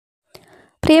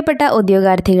പ്രിയപ്പെട്ട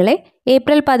ഉദ്യോഗാർത്ഥികളെ,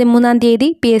 ഏപ്രിൽ 13-ാം തീയതി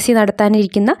PSC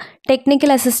നടത്താനിരിക്കുന്ന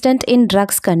technical assistant in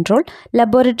drugs control,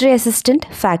 laboratory assistant,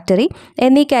 factory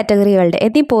എന്നീ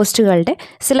കാറ്റഗറികളുടെ പോസ്റ്റുകളുടെ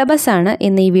സിലബസാണ്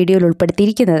ഇന്ന് ഈ വീഡിയോയിൽ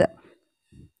ഉൾപ്പെടുത്തിയിരിക്കുന്നത്.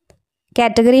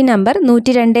 Category number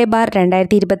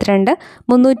 102/2022,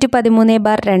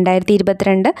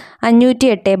 313/2022,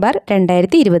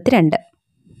 508/2022.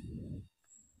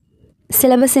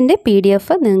 സിലബസിൻ്റെ PDF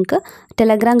നിങ്ങൾക്ക്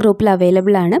ടെലഗ്രാം ഗ്രൂപ്പിൽ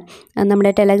അവൈലബിൾ ആണ്.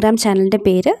 നമ്മുടെ ടെലഗ്രാം ചാനലിൻ്റെ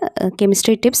പേര്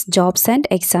chemistry tips jobs and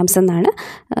exams എന്നാണ്.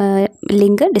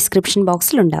 ലിങ്ക് ഡിസ്ക്രിപ്ഷൻ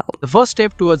ബോക്സിൽ ഉണ്ടാവും. The first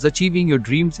step towards achieving your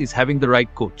dreams is having the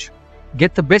right coach.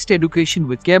 Get the best education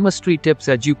with Chemistry Tips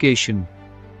Education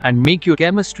and make your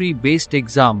chemistry-based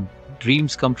exam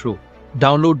dreams come true.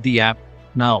 Download the app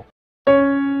now.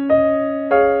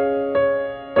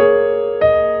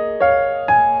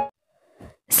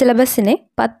 സിലബസിനെ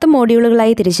 10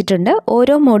 മോഡ്യൂളുകളായി തിരിച്ചിട്ടുണ്ട്.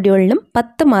 ഓരോ മോഡ്യൂളിലും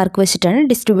 10 mark വെച്ചിട്ടാണ്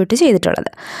distribute ചെയ്തിട്ടുള്ളത്.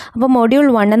 അപ്പോൾ module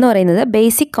 1 എന്ന് പറയുന്നത്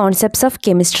basic concepts of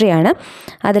chemistry ആണ്.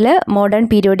 അതിൽ modern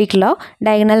periodic law,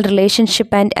 diagonal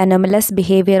relationship and anomalous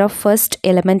behaviour of first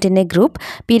element in A group,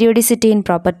 periodicity in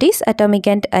properties, atomic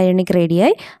and ionic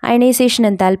റേഡിയായി, ionisation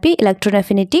enthalpy, electron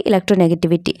affinity,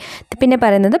 electronegativity. പിന്നെ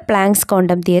പറയുന്നത് planks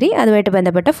quantum theory, അതുമായിട്ട്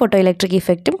ബന്ധപ്പെട്ട photo electric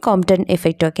ഇഫക്റ്റും Compton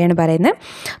ഇഫക്റ്റും ഒക്കെയാണ് പറയുന്നത്.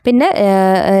 പിന്നെ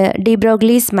D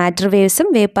Broglie's matter വേവ്സും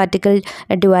wave particle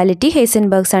duality,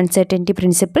 ഹെയ്സൻബർഗ്സ് uncertainty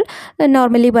principle,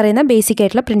 normally പറയുന്ന basic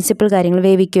ആയിട്ടുള്ള principle കാര്യങ്ങൾ,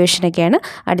 വേവ് ഇക്വേഷനൊക്കെയാണ്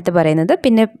അടുത്ത് പറയുന്നത്.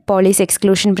 പിന്നെ പോളീസ്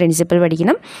എക്സ്ക്ലൂഷൻ പ്രിൻസിപ്പിൾ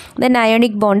പഠിക്കണം. Then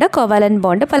ionic bond, covalent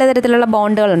bond, പലതരത്തിലുള്ള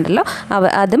ബോണ്ടുകളുണ്ടല്ലോ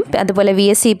അതും, അതുപോലെ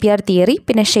VSEPR തിയറി,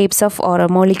 പിന്നെ ഷേപ്സ് ഓഫ്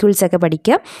മോളിക്യൂൾസ് ഒക്കെ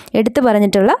പഠിക്കുക. എടുത്ത്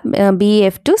പറഞ്ഞിട്ടുള്ള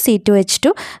BF2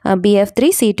 C2H2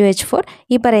 BF3 C2H4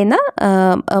 ഈ പറയുന്ന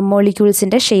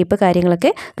മോളിക്യൂൾസിൻ്റെ ഷേപ്പ്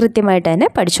കാര്യങ്ങളൊക്കെ കൃത്യമായിട്ട് തന്നെ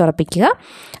പഠിച്ചുറപ്പിക്കുക.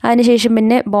 അതിനുശേഷം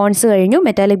പിന്നെ ബോൺഡ്സ് കഴിഞ്ഞു,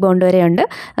 മെറ്റാലിക് ബോണ്ട് വരെയുണ്ട്.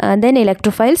 Then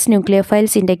electrophiles,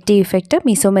 nucleophiles, inductive effect,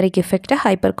 മീസോമെറിക് effect,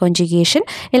 hyper conjugation,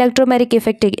 electromeric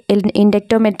effect,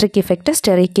 ഇൻഡക്ടോമെട്രിക് effect,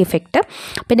 steric effect.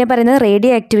 പിന്നെ പറയുന്നത്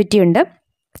റേഡിയോ ആക്ടിവിറ്റി ഉണ്ട്.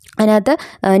 അതിനകത്ത്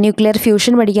ന്യൂക്ലിയർ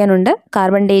ഫ്യൂഷൻ പഠിക്കാനുണ്ട്,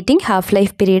 carbon dating, half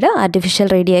life period, artificial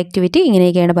radio activity,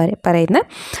 ഇങ്ങനെയൊക്കെയാണ് പറയുന്നത്.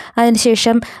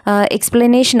 അതിനുശേഷം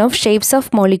explanation of shapes of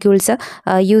molecules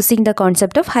using the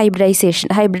concept of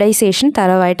hybridisation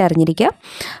തറവായിട്ട് അറിഞ്ഞിരിക്കുക.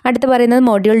 അടുത്ത് പറയുന്നത്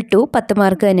മോഡ്യൂൾ 2 10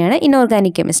 മാർക്ക് തന്നെയാണ്,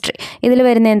 ഇൻഓർഗാനിക് കെമിസ്ട്രി. ഇതിൽ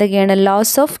വരുന്ന എന്തൊക്കെയാണ്?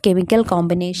 Loss of chemical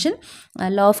combination,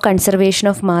 law of conservation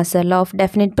of mass, law of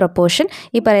definite proportion,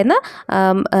 ഈ പറയുന്ന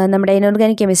നമ്മുടെ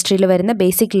ഇൻഓർഗാനിക് കെമിസ്ട്രിയിൽ വരുന്ന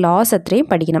ബേസിക് ലോസ് അത്രയും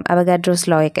പഠിക്കണം, അവഗാഡ്രോസ്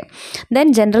ലോ ഒക്കെ. Then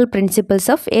general principles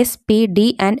of S, P, D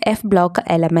and F block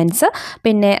elements,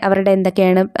 പിന്നെ അവരുടെ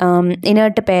എന്തൊക്കെയാണ്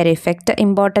inert pair effect,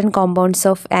 important compounds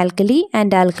of alkali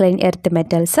and alkaline earth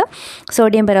metals,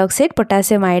 sodium peroxide,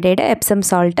 potassium iodide, Epsom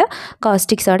salt,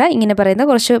 caustic soda, ഇങ്ങനെ പറയുന്ന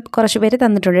കുറച്ച് പേര്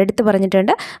തന്നിട്ടുണ്ട്, എടുത്ത്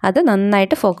പറഞ്ഞിട്ടുണ്ട്. അത്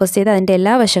നന്നായിട്ട് ഫോക്കസ് ചെയ്ത് അതിൻ്റെ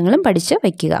എല്ലാ വശങ്ങളും പഠിച്ച്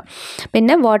വയ്ക്കുക.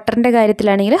 പിന്നെ വാട്ടറിൻ്റെ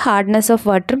കാര്യത്തിലാണെങ്കിൽ ഹാർഡ്നെസ് ഓഫ്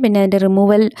വാട്ടറും പിന്നെ അതിൻ്റെ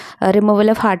റിമൂവൽ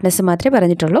ഓഫ് ഹാർഡ്നെസ് മാത്രമേ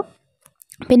പറഞ്ഞിട്ടുള്ളൂ.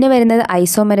 പിന്നെ വരുന്നത്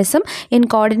ഐസോമെറിസം ഇൻ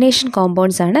കോർഡിനേഷൻ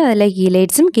കോമ്പൗണ്ട്സ് ആണ്. അതിലെ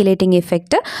കീലേറ്റ്സും chelating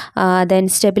effect, then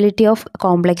stability of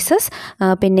complexes,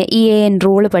 പിന്നെ EAN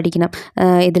റൂൾ പഠിക്കണം.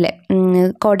 ഇതിലെ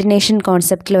കോർഡിനേഷൻ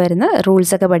കോൺസെപ്റ്റിൽ വരുന്ന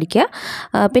റൂൾസൊക്കെ പഠിക്കുക.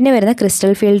 പിന്നെ വരുന്ന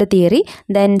crystal field theory,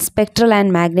 then spectral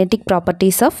and magnetic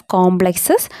properties of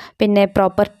complexes, പിന്നെ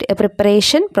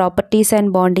preparation, properties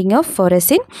and bonding of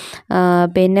ഫോറസിൻ,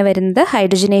 പിന്നെ വരുന്നത്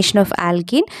hydrogenation of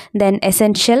alkene, then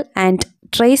essential and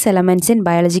trace elements in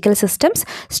biological systems,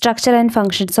 structure and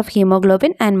functions of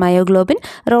hemoglobin and myoglobin,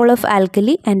 role of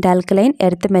alkali and alkaline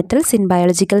earth metals in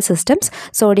biological systems,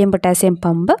 sodium potassium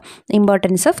pump,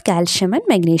 importance of calcium and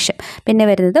magnesium. പിന്നെ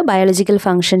വരുന്നത് biological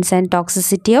functions and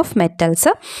toxicity of metals,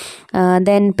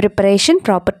 then preparation,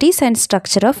 properties and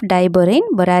structure of diborane,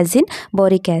 borazine,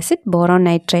 boric acid, boron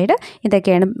nitride,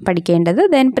 ഇതൊക്കെയാണ് പഠിക്കേണ്ടത്.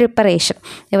 then preparation,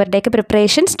 ഇവരുടെയൊക്കെ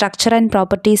preparation, structure and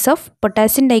properties of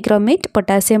potassium dichromate,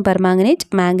 potassium permanganate,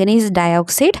 manganese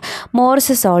dioxide,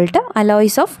 Morse salt,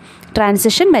 alloys of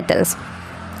transition metals.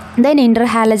 Then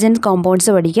ഇൻ്റർഹാലജൻ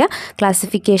compounds പഠിക്കുക,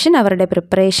 classification, അവരുടെ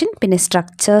preparation, പിന്നെ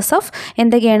structures of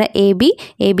എന്തൊക്കെയാണ് AB,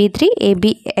 AB3,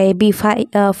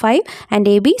 AB5 and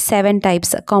AB7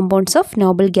 types compounds of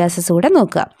Noble gases കൂടെ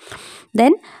നോക്കുക.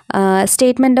 Then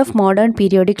statement of modern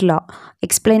periodic law,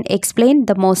 explain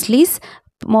the Moseley's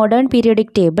modern periodic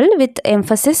table with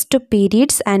emphasis to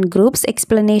periods and groups,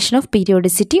 explanation of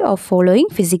periodicity of following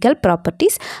physical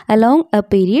properties along a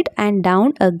period and down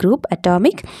a group,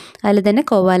 atomic, അതിൽ തന്നെ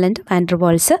covalent van der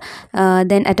Waals,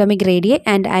 then atomic radii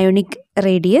and ionic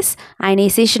radius,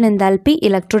 ionization enthalpy,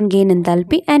 electron gain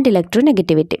enthalpy and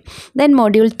electronegativity. Then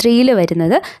module 3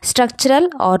 വരുന്നത് structural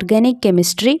organic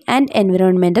chemistry and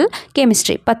environmental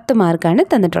chemistry 10 മാർക്കാണ്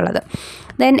തന്നിട്ടുള്ളത്.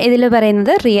 Then ഇതിൽ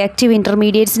പറയുന്നത് reactive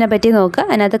ഇൻ്റർമീഡിയറ്റ്സിനെ പറ്റി നോക്കുക.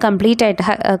 അതിനകത്ത് കംപ്ലീറ്റ് ആയിട്ട്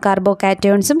carbo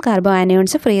കാറ്റയോൺസും carbo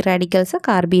anions, free radicals,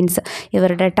 കാർബീൻസ്,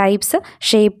 ഇവരുടെ types,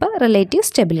 shape, relative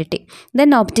stability. Then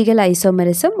optical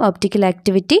isomerism, optical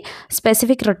activity,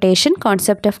 specific rotation,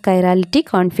 concept of chirality,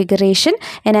 configuration,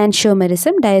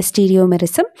 എനാൻഷ്യോമെറിസം,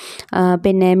 ഡയസ്റ്റീരിയോമെറിസം,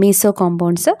 പിന്നെ meso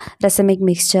compounds, റെസമിക്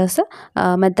mixtures,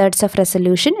 methods of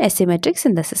resolution, asymmetric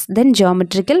synthesis. Then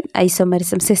geometrical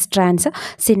isomerism, Cs trans,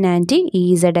 സിനാൻറ്റി,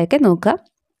 EZ ഒക്കെ നോക്കുക.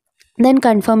 Then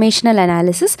conformational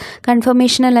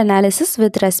analysis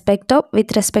with respect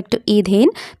to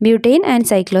ethane, butane and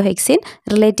cyclohexane,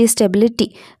 relative stability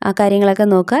കാര്യങ്ങളൊക്കെ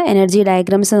നോക്കുക. Energy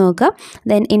diagrams നോക്കുക.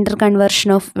 Then ഇൻ്റർകൺവേർഷൻ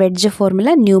of wedge formula,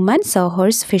 Newman,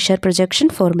 സോഹോഴ്സ്, Fisher projection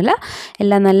formula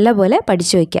എല്ലാം നല്ലപോലെ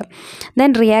പഠിച്ചു വയ്ക്കാം.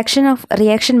 Then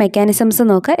reaction mechanisms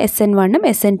നോക്കുക. SN1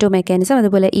 SN2 മെക്കാനിസം,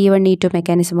 അതുപോലെ E1 E2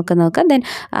 മെക്കാനിസം ഒക്കെ നോക്കുക. ദെൻ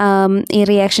ഈ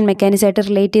റിയാക്ഷൻ മെക്കാനിസമായിട്ട്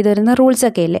റിലേറ്റ് ചെയ്ത് വരുന്ന റൂൾസ്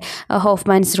ഒക്കെ ഇല്ലേ,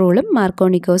 ഹോഫ്മാൻസ് റൂളും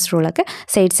മാർക്കോണിക്കോസ് റൂളൊക്കെ,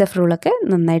 സൈഡ്സ് ഓഫ് റൂളൊക്കെ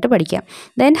നന്നായിട്ട് പഠിക്കാം.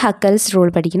 ദെൻ ഹക്കൽസ് റൂൾ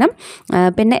പഠിക്കണം.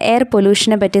 പിന്നെ എയർ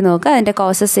പൊല്യൂഷനെ പറ്റി നോക്കുക, അതിൻ്റെ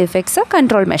കോസസ്, ഇഫക്ട്സ്,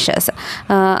 കൺട്രോൾ മെഷേഴ്സ്.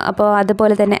 അപ്പോൾ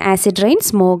അതുപോലെ തന്നെ acid rain,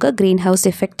 smog, green house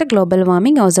effect, global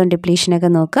warming, ozone ഡിപ്ലീഷനൊക്കെ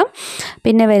നോക്കാം.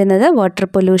 പിന്നെ വരുന്നത് water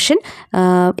pollution,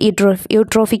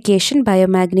 eutrophication,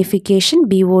 ബയോമാഗ്നിഫിക്കേഷൻ,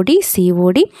 BOD,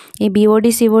 COD. ഈ BOD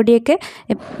COD ഒക്കെ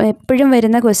എപ്പോഴും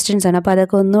വരുന്ന ക്വസ്റ്റ്യൻസ് ആണ്, അപ്പോൾ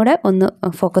അതൊക്കെ ഒന്ന്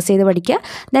ഫോക്കസ് ചെയ്ത് പഠിക്കുക.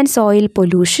 Then soil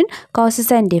pollution,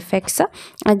 causes and effects,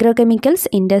 agrochemicals,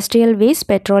 industrial waste,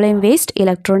 petroleum waste,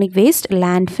 electronic waste,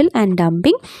 landfill and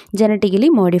dumping, genetically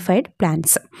modified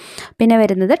plants. പിന്നെ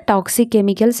വരുന്നത് toxic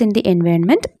chemicals in the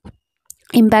environment,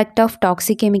 impact of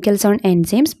toxic chemicals on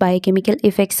enzymes, biochemical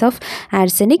effects of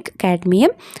arsenic,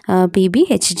 cadmium, PB,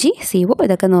 HG, CO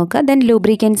ഇതൊക്കെ നോക്കുക. Then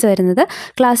lubricants വരുന്നത്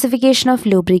classification of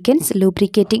lubricants,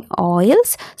 lubricating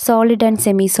oils, solid and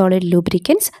semi solid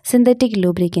lubricants, synthetic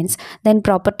lubricants. Then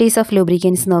properties of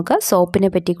lubricants നോക്കുക. സോപ്പിനെ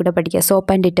പറ്റി കൂടെ പഠിക്കുക, soap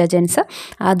and detergents,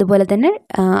 അതുപോലെ തന്നെ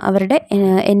അവരുടെ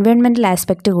എൻവയോൺമെൻറ്റൽ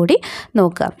ആസ്പെക്റ്റ് കൂടി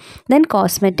നോക്കുക. ദെൻ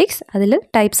കോസ്മെറ്റിക്സ്, അതിൽ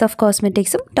ടൈപ്സ് ഓഫ്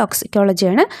കോസ്മെറ്റിക്സും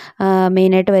ടോക്സിക്കോളജിയാണ്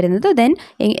മെയിനായിട്ട് വരുന്നത്. Then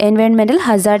environmental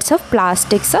hazards of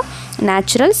plastics,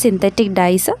 natural synthetic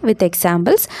dyes with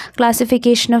examples,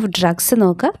 classification of drugs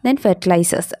നോക്കുക. ദെൻ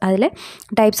ഫെർട്ടിലൈസേഴ്സ്, അതിലെ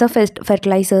ടൈപ്സ് ഓഫ്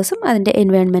ഫെർട്ടിലൈസേഴ്സും അതിൻ്റെ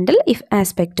എൻവയോൺമെൻറ്റൽ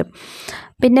ആസ്പെക്റ്റും.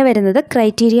 പിന്നെ വരുന്നത്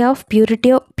criteria of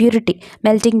purity,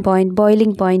 melting point,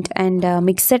 boiling point and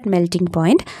mixed melting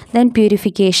point. Then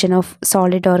purification of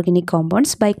solid organic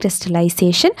compounds by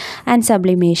crystallisation and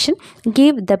sublimation.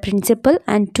 Give the principle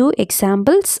and 2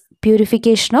 examples.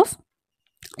 Purification of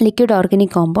liquid organic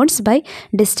compounds by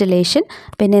distillation.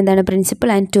 പിന്നെ എന്താണ് principle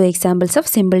and 2 examples of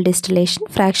simple distillation,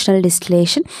 fractional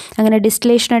distillation. അങ്ങനെ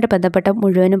ഡിസ്റ്റിലേഷനായിട്ട് ബന്ധപ്പെട്ട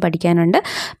മുഴുവനും പഠിക്കാനുണ്ട്.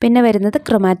 പിന്നെ വരുന്നത്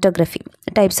chromatography,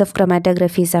 types of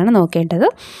ക്രൊമാറ്റോഗ്രഫീസാണ് നോക്കേണ്ടത്.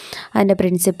 അതിൻ്റെ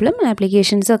പ്രിൻസിപ്പിളും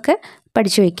ആപ്ലിക്കേഷൻസും ഒക്കെ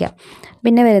പഠിച്ചു വയ്ക്കാം.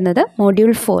 പിന്നെ വരുന്നത്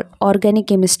മൊഡ്യൂൾ 4 ഓർഗാനിക്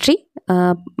കെമിസ്ട്രി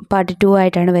പാർട്ട് 2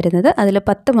 ആയിട്ടാണ് വരുന്നത്. അതിൽ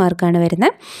 10 മാർക്കാണ്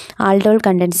വരുന്നത്. ആൾഡോൾ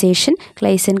കണ്ടൻസേഷൻ,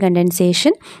 ക്ലൈസിൻ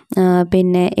കണ്ടൻസേഷൻ,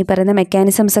 പിന്നെ ഈ പറയുന്ന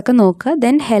മെക്കാനിസംസ് ഒക്കെ നോക്കുക.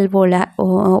 ദെൻ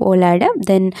ഓലാഡ്,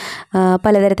 ദെൻ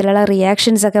പലതരത്തിലുള്ള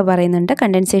റിയാക്ഷൻസ് ഒക്കെ പറയുന്നുണ്ട്,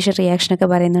 കണ്ടൻസേഷൻ റിയാക്ഷനൊക്കെ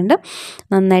പറയുന്നുണ്ട്,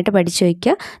 നന്നായിട്ട് പഠിച്ചു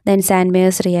വയ്ക്കുക. ദെൻ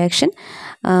സാൻഡ്മേയേഴ്സ് റിയാക്ഷൻ,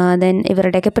 ദെൻ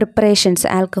ഇവരുടെയൊക്കെ പ്രിപ്പറേഷൻസ്,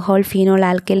 ആൽക്കഹോൾ, ഫീനോൾ,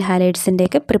 ആൽക്കിൽ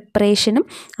ഹാലൈഡ്സിൻ്റെയൊക്കെ പ്രിപ്പറേഷനും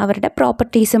അവരുടെ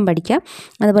പ്രോപ്പർട്ടീസും പഠിക്കുക.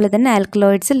 അതുപോലെ തന്നെ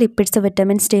ആൽക്കലോയിഡ്സ്, ലിപ്പിഡ്സ്,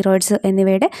 വിറ്റമിൻ, സ്റ്റീറോയിഡ്സ്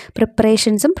എന്നിവയുടെ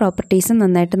പ്രിപ്പറേഷൻസും പ്രോപ്പർട്ടീസും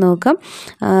നന്നായിട്ട് നോക്കാം.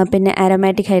 പിന്നെ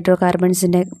ആരോമാറ്റിക് ഹൈഡ്രോ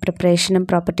കാർബൺസിൻ്റെ പ്രിപ്പറേഷനും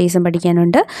പ്രോപ്പർട്ടീസും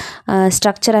പഠിക്കാനുണ്ട്.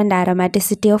 Structure and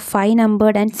aromaticity of 5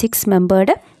 numbered and 6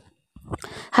 membered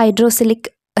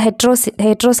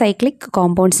heterocyclic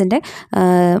കോമ്പൗണ്ട്സിൻ്റെ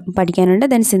പഠിക്കാനുണ്ട്.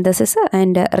 Then synthesis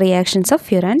and reactions of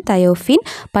furan, തയോഫീൻ,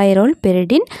 pyrrole,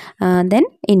 പെരിഡിൻ, then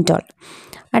indole.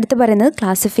 അടുത്ത് പറയുന്നത്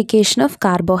ക്ലാസിഫിക്കേഷൻ ഓഫ്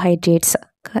കാർബോഹൈഡ്രേറ്റ്സ്.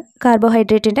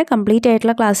 കാർബോഹൈഡ്രേറ്റിൻ്റെ കംപ്ലീറ്റ്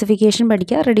ആയിട്ടുള്ള ക്ലാസിഫിക്കേഷൻ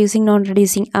പഠിക്കുക. റെഡ്യൂസിങ്, നോൺ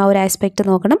റെഡ്യൂസിങ് ആ ഒരു ആസ്പെക്റ്റ്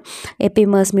നോക്കണം.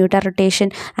 എപ്പിമേഴ്സ്, മ്യൂട്ടാ റൊട്ടേഷൻ,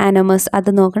 ആനോമേഴ്സ് അത്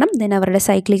നോക്കണം. ദെൻ അവരുടെ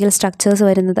സൈക്ലിക്കൽ സ്ട്രക്ചേഴ്സ്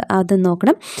വരുന്നത് അത്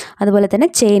നോക്കണം. അതുപോലെ തന്നെ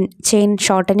ചെയിൻ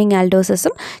ഷോർട്ടനിങ്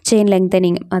ആൽഡോസസും ചെയിൻ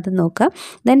ലെങ്തനിങ്ങും അത് നോക്കുക.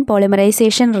 ദെൻ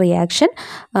പോളിമറൈസേഷൻ റിയാക്ഷൻ,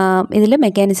 ഇതിൽ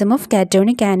mechanism of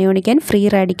cationic, anionic and free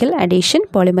radical addition,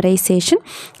 polymerisation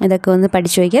ഇതൊക്കെ ഒന്ന്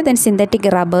പഠിച്ചു വയ്ക്കുക. ദെൻ സിന്തറ്റിക്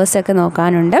റബ്ബേഴ്സ് ഒക്കെ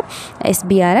നോക്കാനുണ്ട്.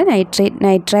 SBR,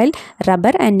 nitrile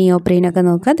rubber and neoprene ഒക്കെ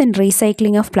നോക്കുക. ദെൻ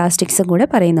റീസൈക്ലിംഗ് ഓഫ് പ്ലാസ്റ്റിക്സും കൂടെ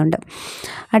പറയുന്നുണ്ട്.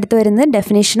 അടുത്ത് വരുന്നത്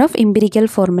definition of empirical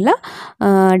formula,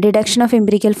 deduction of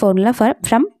empirical formula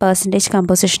from percentage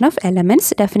composition of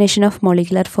elements, definition of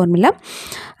molecular formula.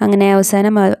 അങ്ങനെ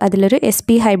അവസാനം അതിലൊരു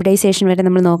SP ഹൈബ്രിഡൈസേഷൻ വരെ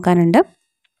നമ്മൾ നോക്കാനുണ്ട്.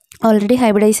 ഓൾറെഡി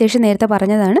ഹൈബ്രിഡൈസേഷൻ നേരത്തെ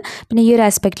പറഞ്ഞതാണ്. പിന്നെ ഈ ഒരു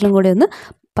ആസ്പെക്റ്റിലും കൂടി ഒന്ന്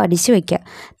പഠിച്ചു വയ്ക്കുക.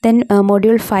 ദെൻ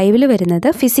മൊഡ്യൂൾ 5 വരുന്നത്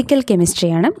ഫിസിക്കൽ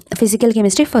കെമിസ്ട്രിയാണ്. ഫിസിക്കൽ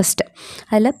കെമിസ്ട്രി ഫസ്റ്റ്,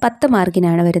 അതിൽ 10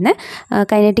 മാർക്കിനാണ് വരുന്നത്.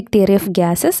 Kinetic theory of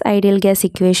gases, ideal gas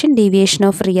equation, deviation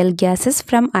of real gases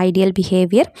from ideal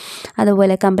behaviour,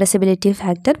 അതുപോലെ കംപ്രസിബിലിറ്റി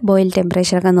ഫാക്ടർ, ബോയിൽ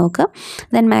ടെമ്പറേച്ചറൊക്കെ നോക്കുക.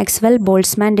 Then Maxwell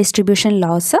Boltzmann distribution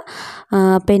loss,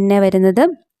 പിന്നെ വരുന്നത്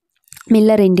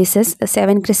Miller indices,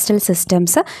 7 crystal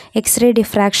systems, x-ray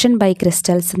diffraction by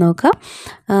crystals നോക്കുക.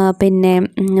 പിന്നെ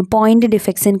point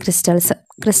defects in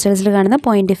ക്രിസ്റ്റൽസിൽ കാണുന്ന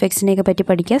point ഡിഫെക്ട്സിനെയൊക്കെ പറ്റി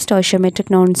പഠിക്കുക.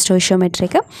 Stoichiometric, non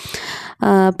stoichiometric.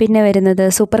 പിന്നെ വരുന്നത്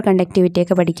സൂപ്പർ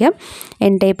കണ്ടക്ടിവിറ്റിയൊക്കെ പഠിക്കുക.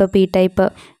 N type, P type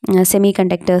semi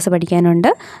conductors പഠിക്കാനുണ്ട്.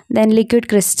 ദെൻ ലിക്വിഡ്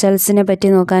ക്രിസ്റ്റൽസിനെ പറ്റി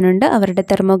നോക്കാനുണ്ട്, അവരുടെ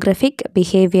തെർമോഗ്രഫിക്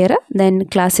behaviour, then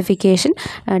classification,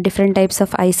 different types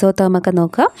of ഐസോതേമൊക്കെ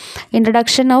നോക്കുക.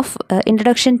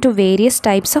 Introduction to various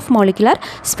types of molecular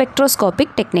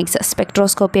spectroscopic techniques,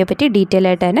 സ്പെക്ട്രോസ്കോപ്പിയെ പറ്റി ഡീറ്റെയിൽ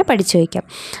ആയിട്ട് തന്നെ പഠിച്ചു വയ്ക്കാം.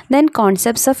 Then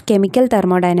concepts of chemical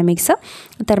thermodynamics,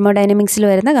 തെർമോഡൈനമിക്സിൽ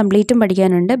വരുന്ന കംപ്ലീറ്റും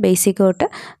പഠിക്കാനുണ്ട്. ബേസിക് തൊട്ട്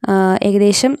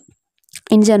ഏകദേശം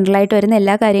ഇൻ ജനറലായിട്ട് വരുന്ന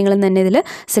എല്ലാ കാര്യങ്ങളും തന്നെ ഇതിൽ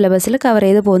സിലബസിൽ കവർ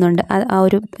ചെയ്ത് പോകുന്നുണ്ട്. ആ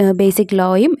ഒരു ബേസിക്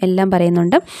ലോയും എല്ലാം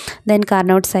പറയുന്നുണ്ട്. Then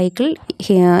Carnot cycle,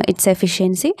 it's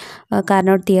efficiency,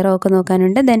 Carnot theorem ഒക്കെ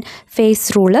നോക്കാനുണ്ട്. Then face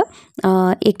rule,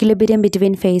 equilibrium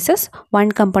between faces,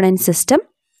 1 component system.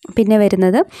 പിന്നെ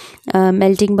വരുന്നത്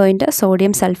melting point,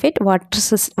 sodium sulphate,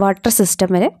 water system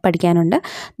വരെ പഠിക്കാനുണ്ട്.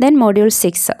 ദെൻ മൊഡ്യൂൾ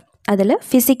 6, അതിൽ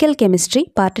ഫിസിക്കൽ കെമിസ്ട്രി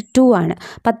പാർട്ട് 2 ആണ്.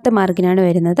 10 മാർക്കിനാണ്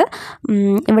വരുന്നത്.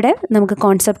 ഇവിടെ നമുക്ക്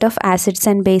concept of acids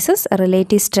and bases,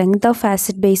 relative strength of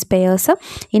acid base pairs,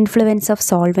 influence of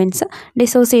സോൾവെൻറ്റ്സ്,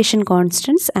 dissociation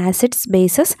constants, acids,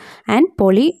 bases and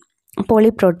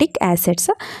പോളിപ്രോട്ടിക്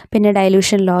acids. പിന്നെ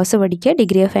ഡൈലൂഷൻ ലോസ് പഠിക്കുക,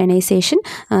 degree of ionisation,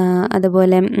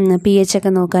 അതുപോലെ pH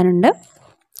ഒക്കെ നോക്കാനുണ്ട്.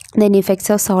 Then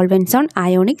effects of സോൾവെൻറ്റ്സ് on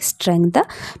ionic strength,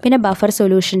 പിന്നെ buffer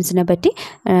സൊല്യൂഷൻസിനെ പറ്റി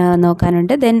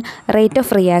നോക്കാനുണ്ട്. Then rate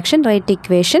of reaction, rate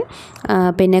equation,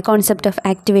 പിന്നെ concept of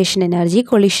activation energy,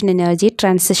 collision energy,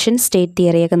 transition state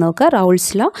തിയറിയൊക്കെ നോക്കുക.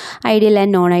 റൗൾസ് law, ideal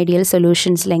and non ideal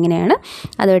സൊല്യൂഷൻസിൽ എങ്ങനെയാണ്,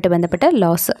 അതുമായിട്ട് ബന്ധപ്പെട്ട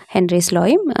ലോസ്, ഹെൻറീസ്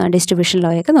ലോയും ഡിസ്ട്രിബ്യൂഷൻ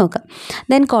ലോയൊക്കെ നോക്കുക.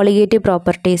 ദെൻ കോളിഗേറ്റീവ്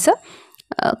പ്രോപ്പർട്ടീസ്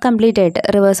കംപ്ലീറ്റ് ആയിട്ട്,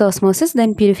 reverse osmosis, then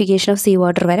purification of sea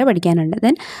water വരെ പഠിക്കാനുണ്ട്.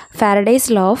 Then Faraday's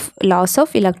laws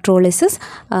of electrolysis,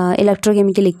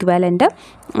 electrochemical equivalent,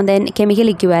 then chemical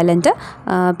equivalent,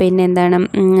 പിന്നെ എന്താണ്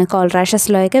കോൾറാഷസ്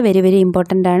ലോ ഒക്കെ വെരി വെരി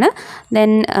ഇമ്പോർട്ടൻ്റ് ആണ്.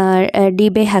 Then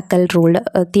ഡീബേ-ഹക്കൽ rule,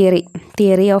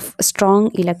 theory of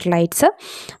strong electrolytes,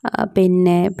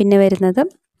 പിന്നെ വരുന്നത്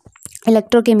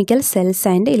electrochemical cells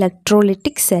and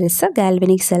electrolytic cells,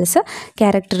 galvanic cells,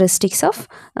 characteristics of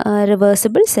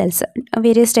reversible cells,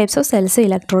 various types of cells,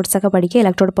 electrodes ഒക്കെ പഠിക്കുക.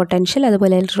 Electrode potential,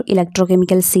 അതുപോലെ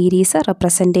electrochemical series,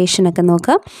 representation ഒക്കെ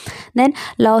നോക്കുക. Then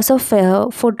loss of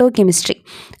photo chemistry,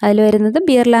 അതിൽ വരുന്നത്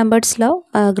beer ലാംബർട്ട്സ് law,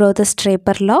 ഗ്രോത്തസ്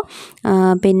Draper law,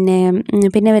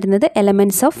 പിന്നെ വരുന്നത്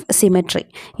എലമെൻറ്റ്സ് ഓഫ് സിമെട്രി.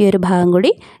 ഈ ഒരു ഭാഗം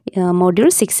കൂടി മൊഡ്യൂൾ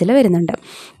 6 വരുന്നുണ്ട്.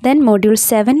 ദെൻ മൊഡ്യൂൾ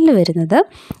 7 വരുന്നത്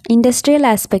industrial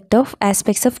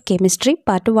aspects of chemistry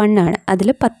part 1 ആണ്. അതിൽ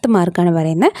 10 മാർക്കാണ്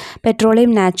പറയുന്നത്.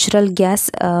 Petroleum natural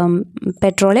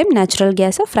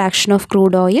gas, fraction of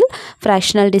crude oil,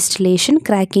 fractional distillation,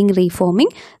 cracking,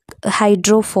 reforming,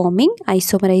 ഹൈഡ്രോഫോമിംഗ്,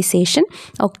 isomerisation,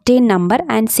 octane number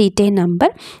and സീറ്റേൻ number,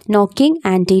 knocking,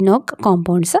 ആൻറ്റി-നോക്ക്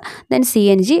compounds, then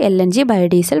CNG, LNG,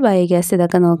 biodiesel, biogas,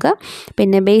 ഇതൊക്കെ നോക്കുക.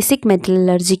 പിന്നെ basic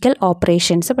metallurgical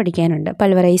operations പഠിക്കാനുണ്ട്,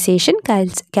 pulverisation,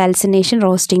 calcination,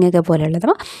 roasting ഒക്കെ പോലെയുള്ളത്.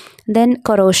 Then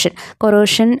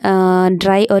corrosion,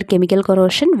 dry or chemical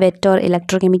corrosion, wet or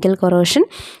electrochemical corrosion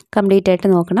complete ആയിട്ട്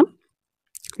നോക്കണം.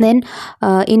 Then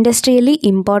industrially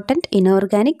important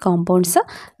inorganic compounds,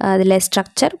 അതിലെ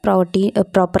structure,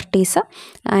 properties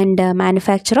and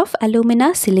manufacture of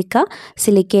alumina,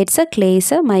 silicates,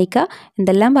 clays, mica,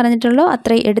 എന്തെല്ലാം പറഞ്ഞിട്ടുള്ളോ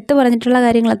അത്രയും എടുത്ത് പറഞ്ഞിട്ടുള്ള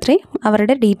കാര്യങ്ങൾ അത്രയും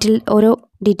അവരുടെ ഓരോ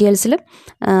ഡീറ്റെയിൽസിലും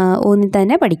ഊന്നി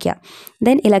തന്നെ പഠിക്കുക.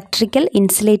 Then electrical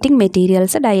insulating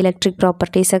materials, dielectric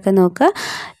പ്രോപ്പർട്ടീസൊക്കെ നോക്കുക.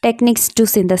 Techniques to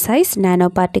synthesise nano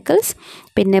particles,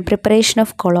 പിന്നെ preparation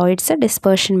of colloids,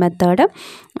 dispersion method,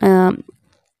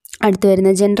 അടുത്ത്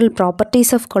വരുന്ന general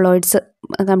properties of colloids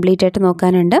complete ആയിട്ട്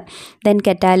നോക്കാനുണ്ട്. Then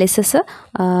catalysis,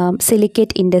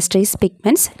 silicate industries,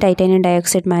 pigments, titanium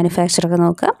dioxide manufacture ഒക്കെ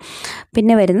നോക്കുക.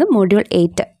 പിന്നെ വരുന്നത് മൊഡ്യൂൾ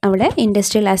 8, അവിടെ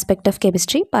industrial aspect of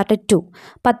chemistry part 2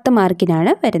 10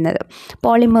 മാർക്കിനാണ് വരുന്നത്.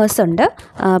 പോളിമേഴ്സ് ഉണ്ട്,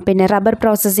 പിന്നെ റബ്ബർ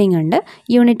പ്രോസസ്സിംഗ് ഉണ്ട്,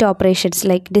 unit operations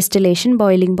like distillation,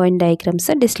 boiling point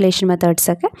diagrams, distillation methods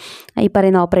ഒക്കെ ഈ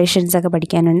പറയുന്ന ഓപ്പറേഷൻസ് ഒക്കെ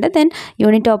പഠിക്കാനുണ്ട്. ദെൻ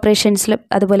യൂണിറ്റ് ഓപ്പറേഷൻസിൽ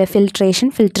അതുപോലെ filtration,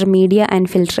 filter media and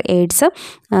filter AIDS,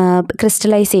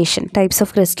 crystallisation, types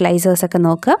of ക്രിസ്റ്റലൈസേഴ്സ് ഒക്കെ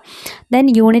നോക്കുക. ദെൻ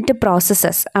യൂണിറ്റ്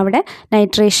പ്രോസസ്സസ്, അവിടെ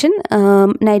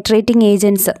നൈട്രേറ്റിംഗ്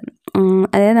ഏജൻറ്റ്സ്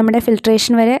അതായത് നമ്മുടെ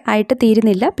ഫിൽട്രേഷൻ വരെ ആയിട്ട്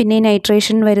തീരുന്നില്ല. പിന്നെ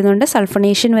നൈട്രേഷൻ വരുന്നുണ്ട്,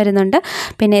 സൾഫണേഷൻ വരുന്നുണ്ട്,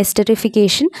 പിന്നെ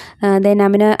esterification, then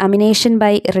amination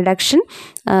by reduction,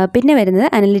 പിന്നെ വരുന്നത്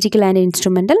analytical and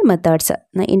instrumental methods,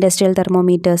 industrial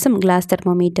തെർമോമീറ്റേഴ്സും glass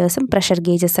തെർമോമീറ്റേഴ്സും pressure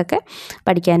ഗേജസൊക്കെ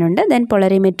പഠിക്കാനുണ്ട്. ദെൻ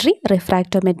പൊളറിമെട്രി,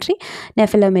 റിഫ്രാക്ടോമെട്രി,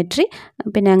 നെഫലോമെട്രി,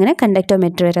 പിന്നെ അങ്ങനെ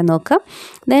കണ്ടക്ടോമെട്രി വരെ നോക്കാം.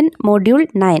 ദെൻ മൊഡ്യൂൾ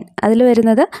 9 അതിൽ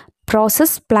വരുന്നത്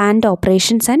പ്രോസസ് പ്ലാന്റ്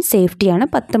ഓപ്പറേഷൻസ് ആൻഡ് സേഫ്റ്റിയാണ്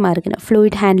 10 മാർക്കിന്.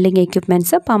 Fluid handling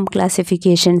equipments, pump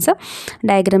classifications,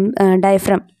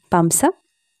 diaphragm pumps,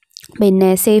 പിന്നെ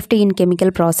സേഫ്റ്റി ഇൻ കെമിക്കൽ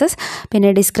പ്രോസസ്, പിന്നെ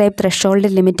describe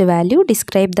threshold limit value,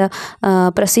 describe the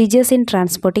procedures in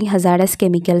transporting hazardous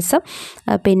chemicals,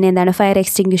 പിന്നെ എന്താണ് ഫയർ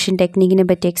എക്സ്റ്റിങ്ക്വിഷൻ ടെക്നിക്കിനെ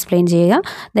പറ്റി എക്സ്പ്ലെയിൻ ചെയ്യുക.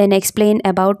 Then explain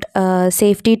about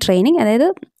safety training, അതായത്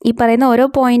ഈ പറയുന്ന ഓരോ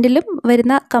പോയിന്റിലും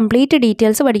വരുന്ന കംപ്ലീറ്റ്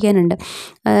ഡീറ്റെയിൽസ് പഠിക്കാനുണ്ട്.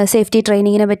 സേഫ്റ്റി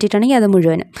ട്രെയിനിങ്ങിനെ പറ്റിയിട്ടാണെങ്കിൽ അത്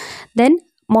മുഴുവനും. ദെൻ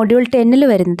മൊഡ്യൂൾ 10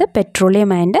 വരുന്നത്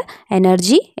പെട്രോളിയം ആൻഡ്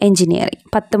എനർജി എഞ്ചിനീയറിംഗ്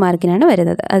 10 മാർക്കിനാണ്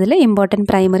വരുന്നത്. അതിൽ important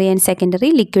primary and secondary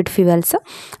liquid fuels,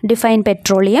 define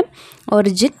petroleum,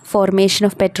 origin, formation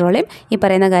of petroleum, ഈ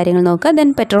പറയുന്ന കാര്യങ്ങൾ നോക്കുക.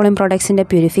 ദെൻ പെട്രോളിയം പ്രോഡക്ട്സിൻ്റെ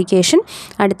പ്യൂരിഫിക്കേഷൻ,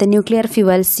 അടുത്ത nuclear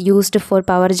fuels used for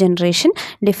power generation,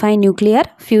 define nuclear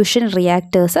fusion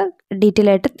reactors, detail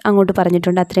ആയിട്ട് അങ്ങോട്ട്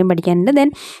പറഞ്ഞിട്ടുണ്ട്, അത്രയും പഠിക്കാനുണ്ട്. ദെൻ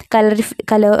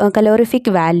കലോറിഫിക്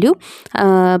വാല്യൂ,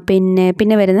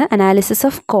 പിന്നെ വരുന്ന analysis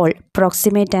of call,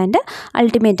 proximate and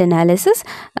ultimate analysis,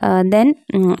 then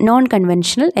non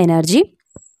conventional energy,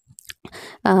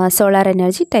 solar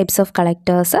energy, types of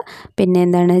collectors, പിന്നെ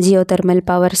എന്താണ് Jio thermal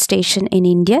power station in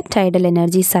India, tidal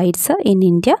energy sites in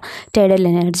India, tidal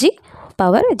energy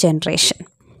power generation.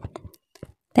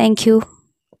 Thank you.